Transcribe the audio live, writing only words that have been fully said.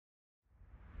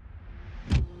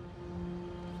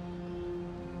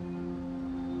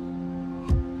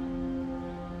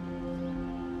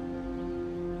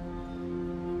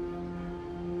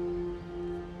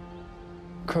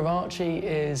Karachi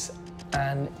is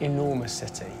an enormous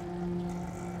city.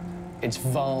 It's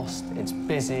vast, it's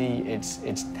busy, it's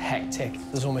hectic.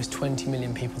 There's almost 20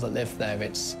 million people that live there.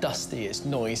 It's dusty, it's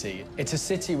noisy. It's a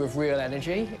city with real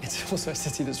energy. It's also a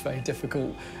city that's very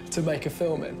difficult to make a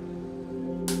film in.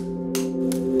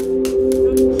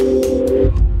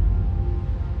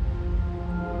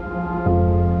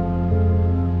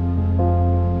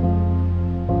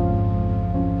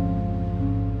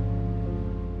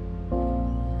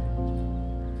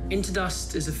 Into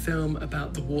Dust is a film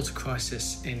about the water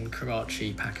crisis in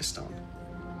Karachi, Pakistan.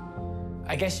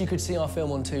 I guess you could see our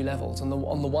film on two levels. On the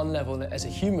one level, as a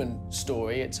human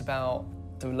story, it's about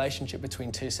the relationship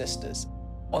between two sisters.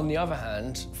 On the other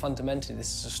hand, fundamentally,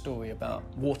 this is a story about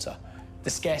water, the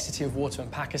scarcity of water in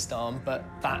Pakistan, but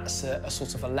that's a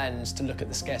sort of a lens to look at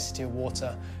the scarcity of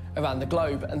water around the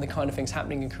globe, and the kind of things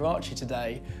happening in Karachi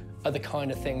today are the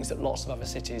kind of things that lots of other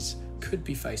cities could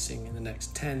be facing in the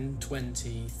next 10,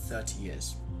 20, 30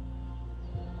 years.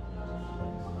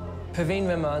 Perween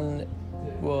Rahman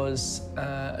was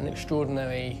an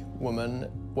extraordinary woman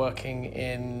working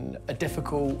in a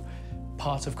difficult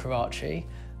part of Karachi,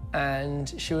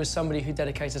 and she was somebody who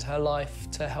dedicated her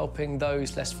life to helping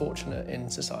those less fortunate in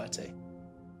society.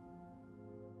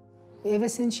 Ever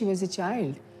since she was a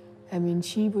child, I mean,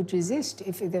 she would resist.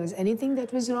 If there was anything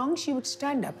that was wrong, she would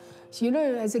stand up. You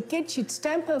know, as a kid, she'd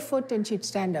stamp her foot and she'd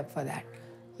stand up for that,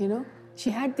 you know. She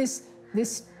had this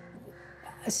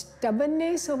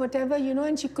stubbornness or whatever, you know,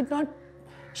 and she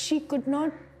could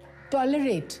not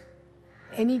tolerate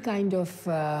any kind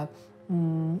of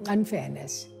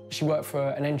unfairness. She worked for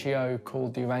an NGO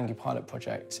called the Orangi Pilot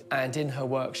Project, and in her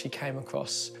work, she came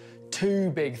across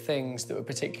two big things that were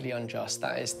particularly unjust.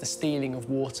 That is the stealing of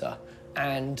water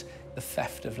and the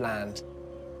theft of land.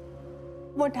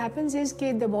 What happens is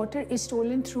that the water is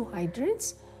stolen through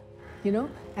hydrants, you know,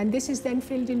 and this is then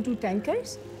filled into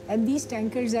tankers, and these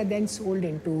tankers are then sold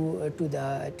into to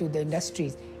the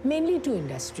industries, mainly to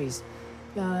industries.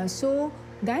 So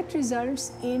that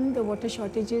results in the water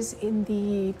shortages in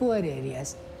the poor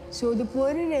areas. So the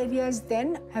poorer areas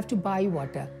then have to buy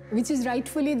water, which is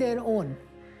rightfully their own.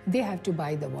 They have to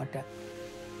buy the water.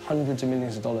 Hundreds of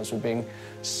millions of dollars were being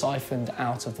siphoned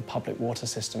out of the public water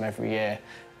system every year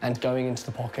and going into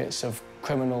the pockets of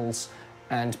criminals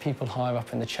and people higher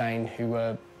up in the chain who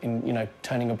were,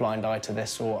 turning a blind eye to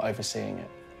this or overseeing it.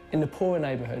 In the poorer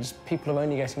neighbourhoods, people are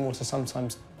only getting water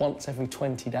sometimes once every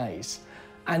 20 days.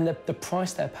 And the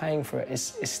price they're paying for it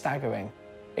is staggering.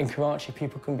 In Karachi,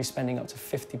 people can be spending up to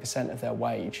 50% of their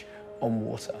wage on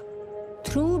water.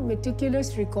 Through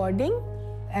meticulous recording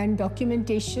and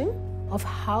documentation of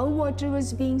how water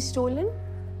was being stolen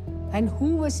and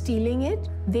who was stealing it,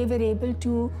 they were able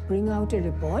to bring out a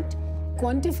report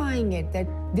quantifying it, that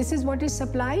this is what is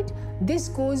supplied, this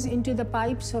goes into the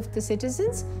pipes of the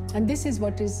citizens, and this is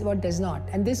what does not,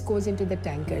 and this goes into the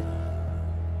tanker.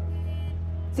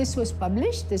 This was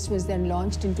published, this was then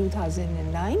launched in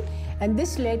 2009, and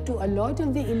this led to a lot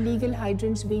of the illegal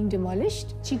hydrants being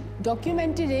demolished. She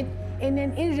documented it in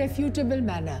an irrefutable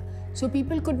manner, so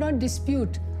people could not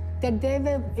dispute that there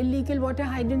were illegal water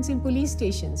hydrants in police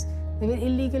stations, there were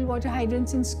illegal water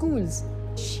hydrants in schools.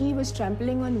 She was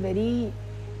trampling on very,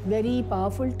 very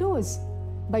powerful toes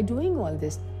by doing all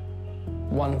this.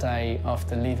 One day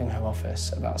after leaving her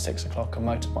office, about 6 o'clock, a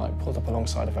motorbike pulled up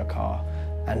alongside of her car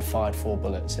and fired 4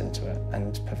 bullets into it,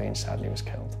 and Perween sadly was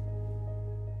killed.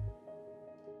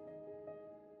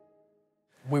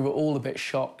 We were all a bit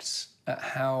shocked at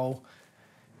how,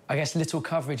 I guess, little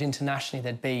coverage internationally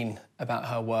there'd been about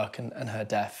her work and her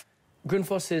death.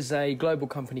 Grundfos is a global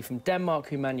company from Denmark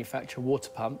who manufacture water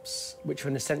pumps, which are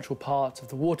an essential part of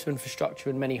the water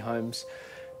infrastructure in many homes.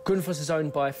 Grundfos is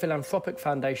owned by a philanthropic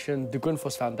foundation, the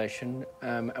Grundfos Foundation,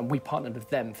 and we partnered with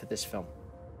them for this film.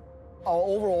 Our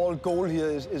overall goal here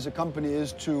as a company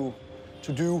is to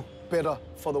do better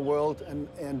for the world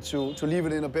and to leave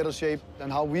it in a better shape than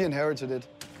how we inherited it.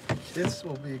 This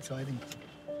will be exciting.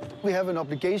 We have an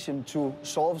obligation to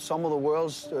solve some of the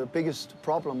world's biggest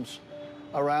problems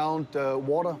around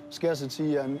water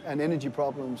scarcity and energy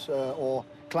problems or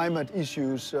climate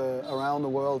issues around the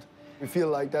world. We feel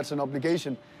like that's an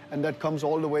obligation, and that comes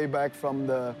all the way back from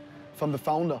the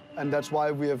founder, and that's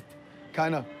why we have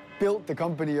kind of built the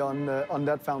company on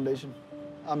that foundation.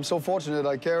 I'm so fortunate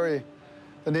I carry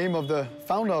the name of the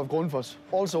founder of Grundfos,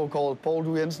 also called Paul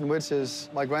Du Jensen, which is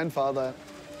my grandfather.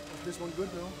 Is this one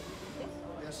good now?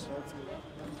 Yes.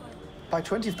 By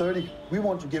 2030, we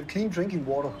want to give clean drinking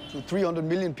water to 300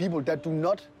 million people that do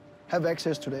not have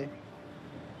access today.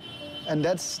 And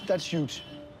that's huge.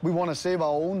 We want to save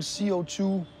our own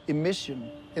CO2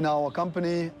 emission in our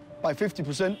company. by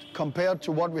 50% compared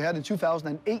to what we had in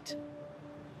 2008.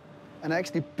 And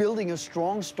actually building a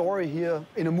strong story here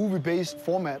in a movie-based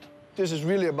format. This is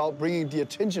really about bringing the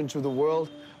attention to the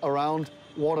world around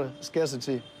water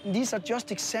scarcity. These are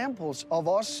just examples of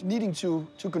us needing to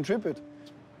contribute.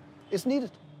 It's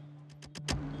needed.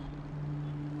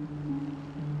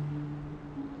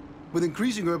 With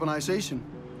increasing urbanization,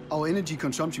 our energy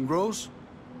consumption grows,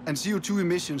 and CO2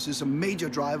 emissions is a major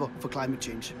driver for climate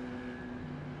change.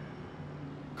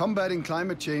 Combating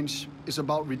climate change is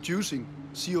about reducing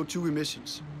CO2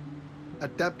 emissions.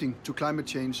 Adapting to climate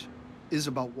change is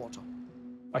about water.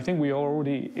 I think we are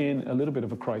already in a little bit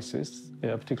of a crisis,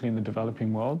 particularly in the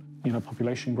developing world. You know,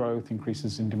 population growth,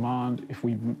 increases in demand. If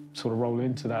we sort of roll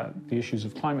into that, the issues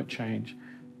of climate change,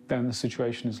 then the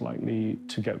situation is likely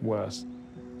to get worse.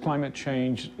 Climate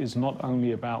change is not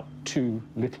only about too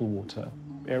little water,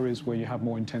 areas where you have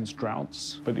more intense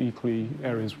droughts, but equally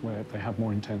areas where they have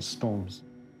more intense storms.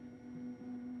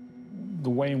 The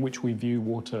way in which we view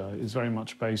water is very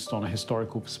much based on a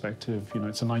historical perspective. You know,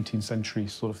 it's a 19th century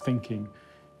sort of thinking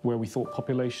where we thought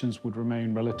populations would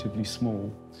remain relatively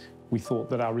small. We thought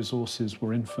that our resources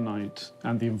were infinite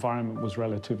and the environment was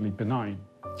relatively benign.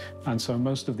 And so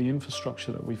most of the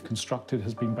infrastructure that we've constructed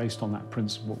has been based on that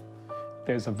principle.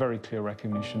 There's a very clear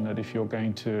recognition that if you're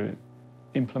going to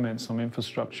implement some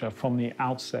infrastructure from the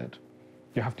outset,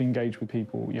 you have to engage with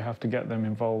people, you have to get them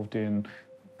involved in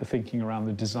the thinking around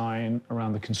the design,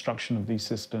 around the construction of these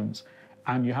systems,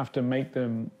 and you have to make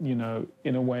them, you know,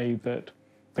 in a way that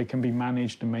they can be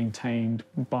managed and maintained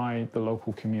by the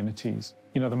local communities.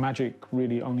 You know, the magic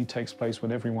really only takes place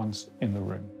when everyone's in the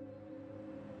room.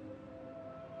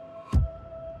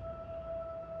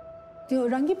 The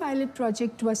Orangi pilot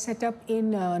project was set up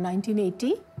in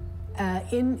 1980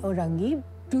 in Orangi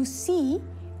to see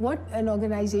what an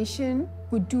organization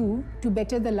could do to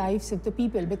better the lives of the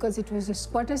people, because it was a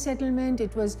squatter settlement,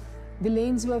 the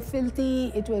lanes were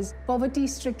filthy, it was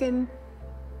poverty-stricken.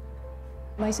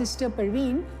 My sister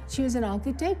Perween, she was an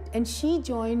architect and she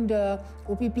joined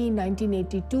OPP in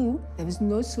 1982. There was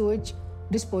no sewage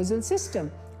disposal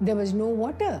system. There was no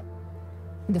water.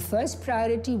 The first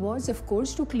priority was, of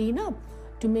course, to clean up,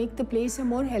 to make the place a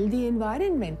more healthy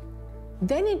environment.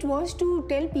 Then it was to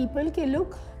tell people, okay,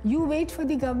 look, you wait for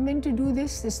the government to do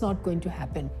this, it's not going to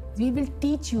happen. We will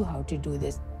teach you how to do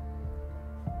this.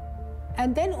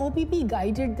 And then OPP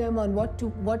guided them on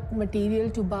what material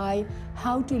to buy,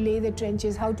 how to lay the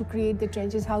trenches, how to create the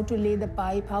trenches, how to lay the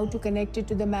pipe, how to connect it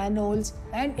to the manholes.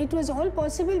 And it was all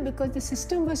possible because the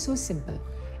system was so simple.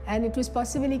 And it was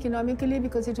possible economically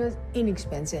because it was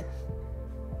inexpensive.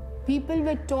 People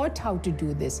were taught how to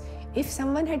do this. If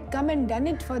someone had come and done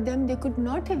it for them, they could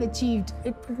not have achieved.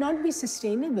 It would not be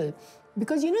sustainable.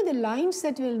 Because, you know, the lines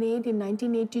that were made in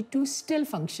 1982 still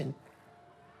function.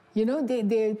 You know,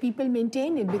 people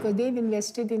maintain it because they've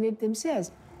invested in it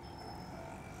themselves.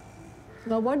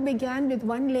 Now, what began with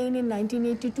one lane in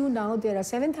 1982, now there are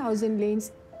 7,000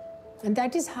 lanes. And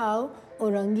that is how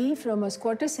Orangi, from a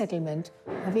squatter settlement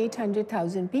of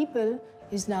 800,000 people,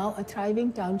 is now a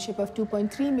thriving township of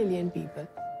 2.3 million people.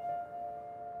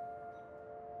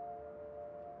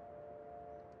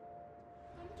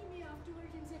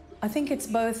 I think it's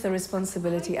both a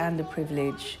responsibility and a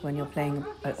privilege when you're playing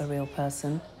a real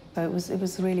person. But it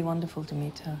was really wonderful to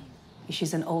meet her.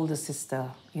 She's an older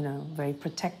sister, you know, very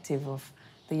protective of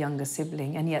the younger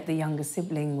sibling, and yet the younger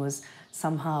sibling was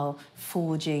somehow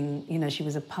forging, you know, she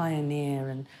was a pioneer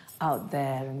and out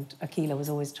there, and Aquila was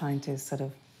always trying to sort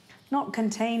of not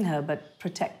contain her, but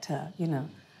protect her, you know.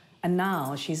 And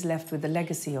now she's left with the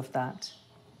legacy of that,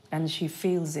 and she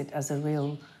feels it as a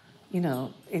real, you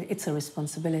know, it's a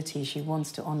responsibility. She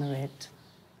wants to honor it.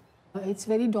 It's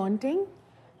very daunting,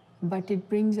 but it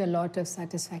brings a lot of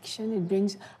satisfaction.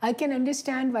 I can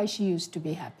understand why she used to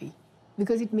be happy,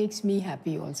 because it makes me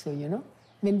happy also, you know,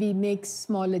 when we make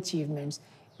small achievements,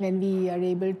 when we are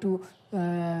able to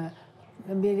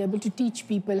teach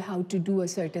people how to do a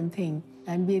certain thing,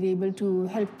 and we are able to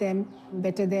help them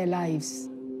better their lives.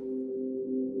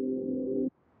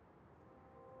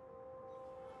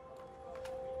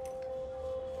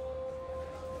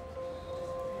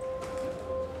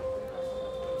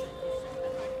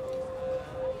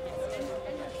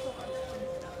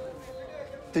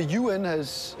 The UN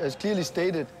has clearly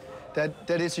stated that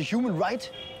it's a human right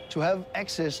to have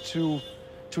access to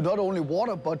not only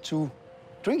water, but to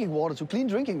drinking water, to clean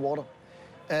drinking water.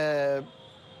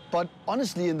 But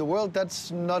honestly, in the world,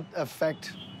 that's not a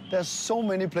fact. There's so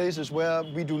many places where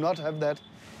we do not have that.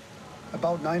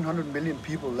 About 900 million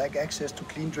people lack access to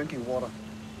clean drinking water.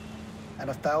 And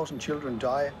 1,000 children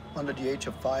die under the age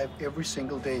of 5 every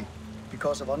single day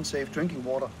because of unsafe drinking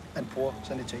water and poor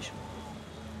sanitation.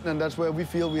 And that's where we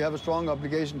feel we have a strong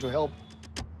obligation to help.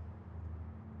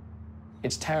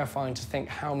 It's terrifying to think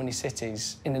how many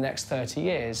cities in the next 30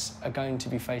 years are going to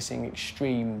be facing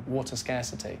extreme water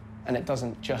scarcity. And it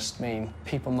doesn't just mean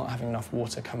people not having enough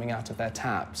water coming out of their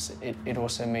taps. It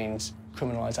also means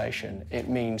criminalisation. It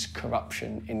means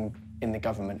corruption in the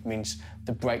government. It means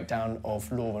the breakdown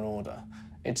of law and order.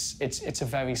 It's a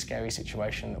very scary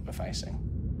situation that we're facing.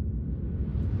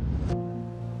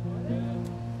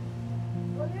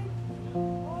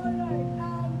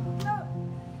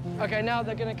 OK, now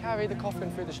they're going to carry the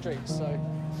coffin through the streets, so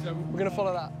we're going to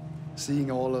follow that. Seeing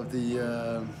all of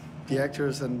the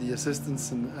actors and the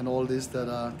assistants and all this that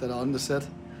are on the set,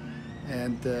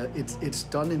 and it's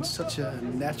done in such a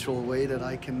natural way that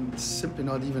I can simply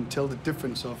not even tell the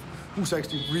difference of who's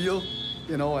actually real,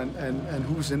 you know, and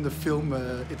who's in the film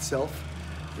itself.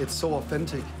 It's so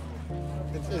authentic.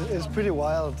 It's pretty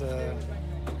wild.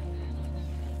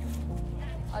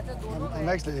 I'm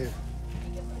actually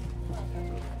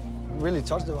really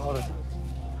touched about it.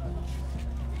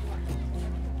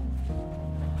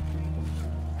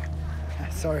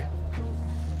 Sorry.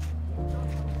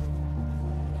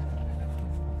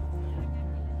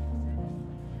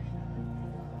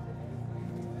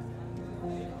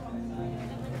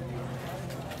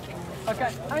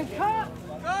 OK, and cut!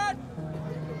 Cut!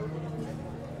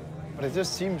 But it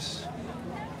just seems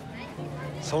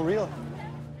so real.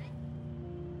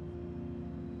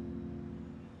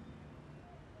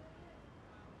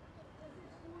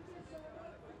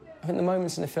 I think the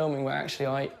moments in the filming where actually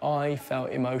I felt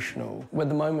emotional were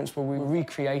the moments where we were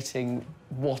recreating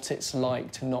what it's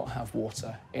like to not have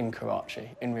water in Karachi,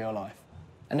 in real life.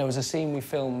 And there was a scene we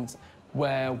filmed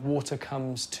where water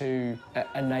comes to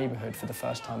a neighbourhood for the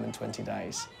first time in 20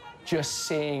 days. Just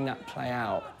seeing that play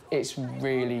out, it's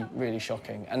really, really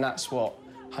shocking. And that's what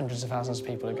hundreds of thousands of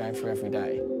people are going through every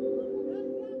day.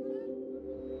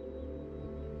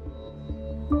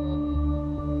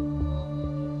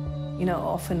 You know,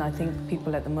 often I think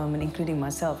people at the moment, including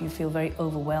myself, you feel very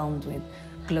overwhelmed with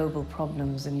global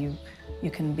problems, and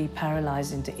you can be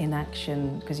paralyzed into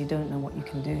inaction because you don't know what you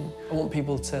can do. I want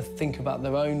people to think about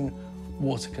their own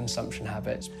water consumption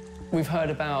habits. We've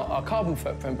heard about our carbon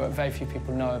footprint, but very few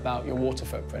people know about your water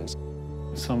footprints.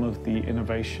 Some of the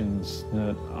innovations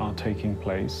that are taking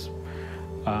place,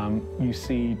 you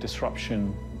see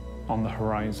disruption on the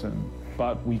horizon,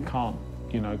 but we can't,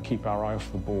 you know, keep our eye off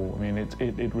the ball. I mean,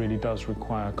 it really does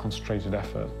require concentrated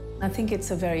effort. I think it's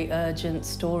a very urgent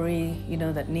story, you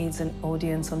know, that needs an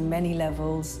audience on many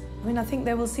levels. I mean, I think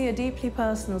they will see a deeply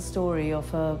personal story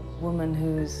of a woman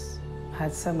who's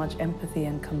had so much empathy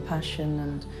and compassion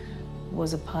and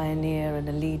was a pioneer and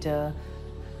a leader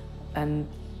and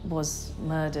was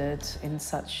murdered in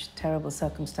such terrible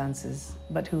circumstances,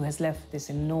 but who has left this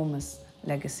enormous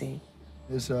legacy.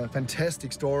 It's a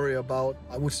fantastic story about,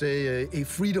 I would say, a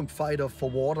freedom fighter for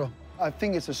water. I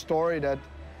think it's a story that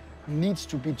needs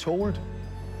to be told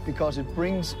because it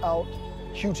brings out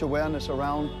huge awareness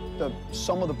around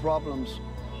some of the problems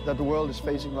that the world is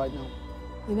facing right now.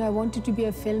 You know, I wanted to be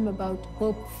a film about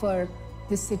hope for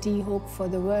the city, hope for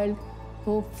the world,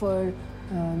 hope for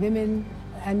women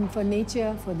and for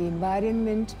nature, for the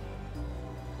environment.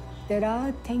 There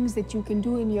are things that you can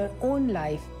do in your own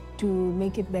life to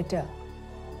make it better.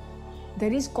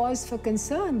 There is cause for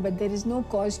concern, but there is no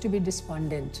cause to be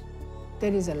despondent.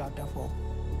 There is a lot of hope.